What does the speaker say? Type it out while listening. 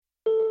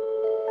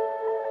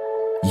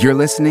You're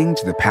listening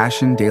to the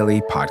Passion Daily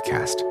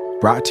Podcast,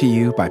 brought to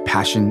you by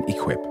Passion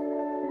Equip.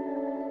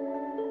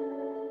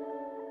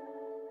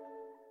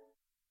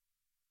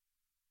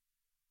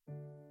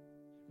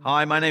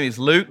 Hi, my name is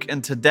Luke,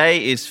 and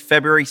today is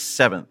February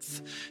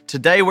 7th.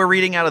 Today we're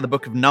reading out of the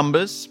book of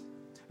Numbers.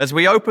 As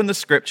we open the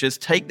scriptures,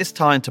 take this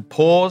time to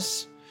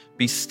pause,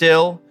 be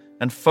still,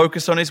 and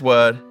focus on His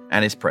word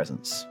and His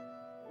presence.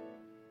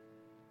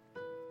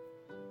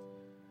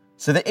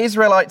 So the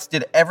Israelites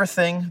did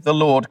everything the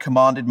Lord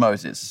commanded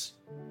Moses.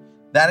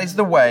 That is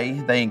the way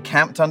they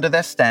encamped under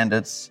their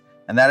standards,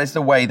 and that is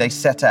the way they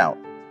set out,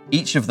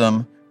 each of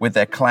them with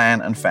their clan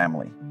and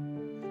family.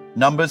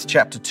 Numbers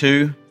chapter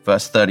 2,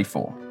 verse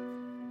 34.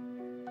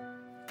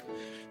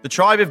 The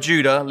tribe of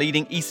Judah,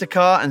 leading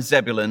Issachar and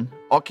Zebulun,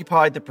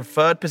 occupied the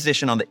preferred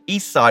position on the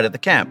east side of the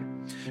camp.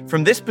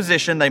 From this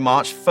position, they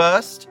marched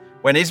first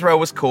when Israel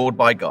was called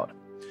by God.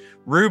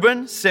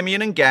 Reuben,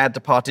 Simeon, and Gad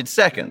departed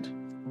second.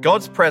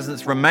 God's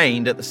presence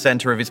remained at the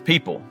center of His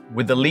people,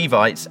 with the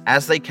Levites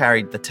as they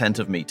carried the tent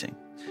of meeting,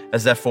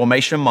 as their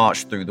formation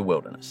marched through the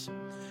wilderness.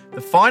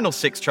 The final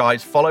 6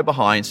 tribes followed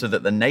behind so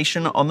that the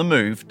nation on the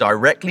move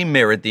directly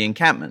mirrored the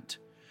encampment.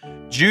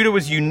 Judah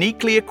was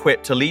uniquely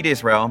equipped to lead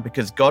Israel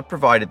because God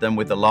provided them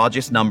with the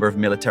largest number of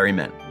military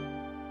men.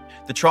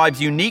 The tribe's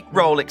unique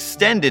role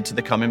extended to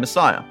the coming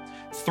Messiah.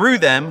 Through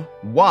them,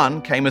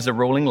 one came as a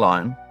ruling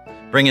lion,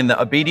 bringing the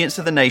obedience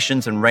of the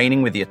nations and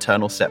reigning with the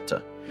eternal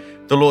scepter.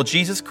 The Lord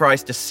Jesus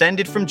Christ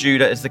descended from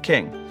Judah as the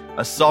king,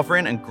 a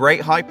sovereign and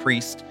great high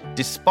priest,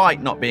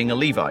 despite not being a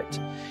Levite.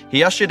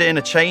 He ushered in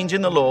a change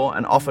in the law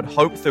and offered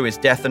hope through His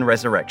death and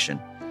resurrection.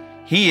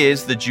 He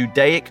is the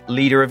Judaic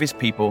leader of His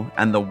people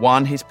and the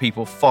one His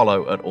people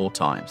follow at all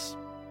times.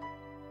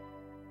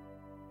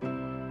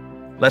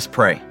 Let's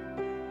pray.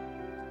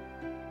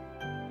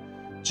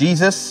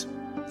 Jesus,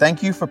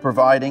 thank You for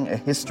providing a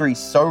history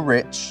so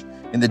rich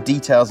in the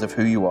details of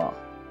who You are.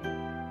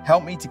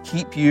 Help me to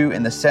keep You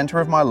in the center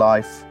of my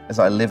life as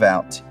I live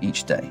out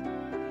each day.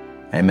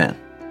 Amen.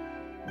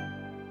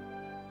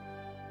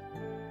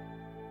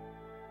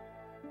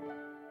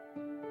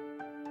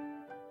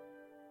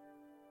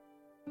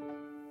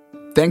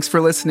 Thanks for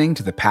listening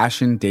to the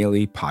Passion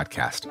Daily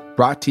Podcast,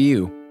 brought to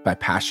you by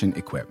Passion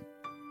Equip.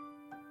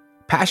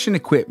 Passion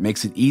Equip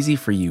makes it easy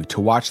for you to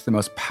watch the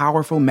most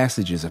powerful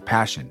messages of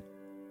passion,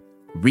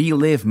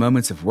 relive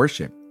moments of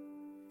worship,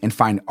 and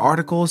find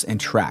articles and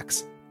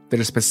tracks that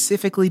are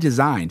specifically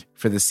designed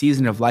for the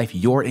season of life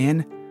you're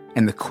in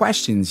and the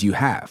questions you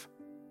have.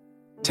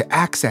 To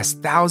access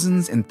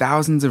thousands and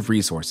thousands of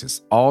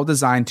resources, all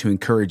designed to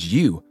encourage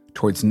you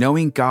towards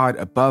knowing God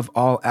above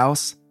all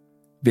else,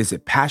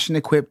 visit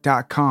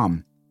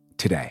PassionEquip.com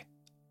today.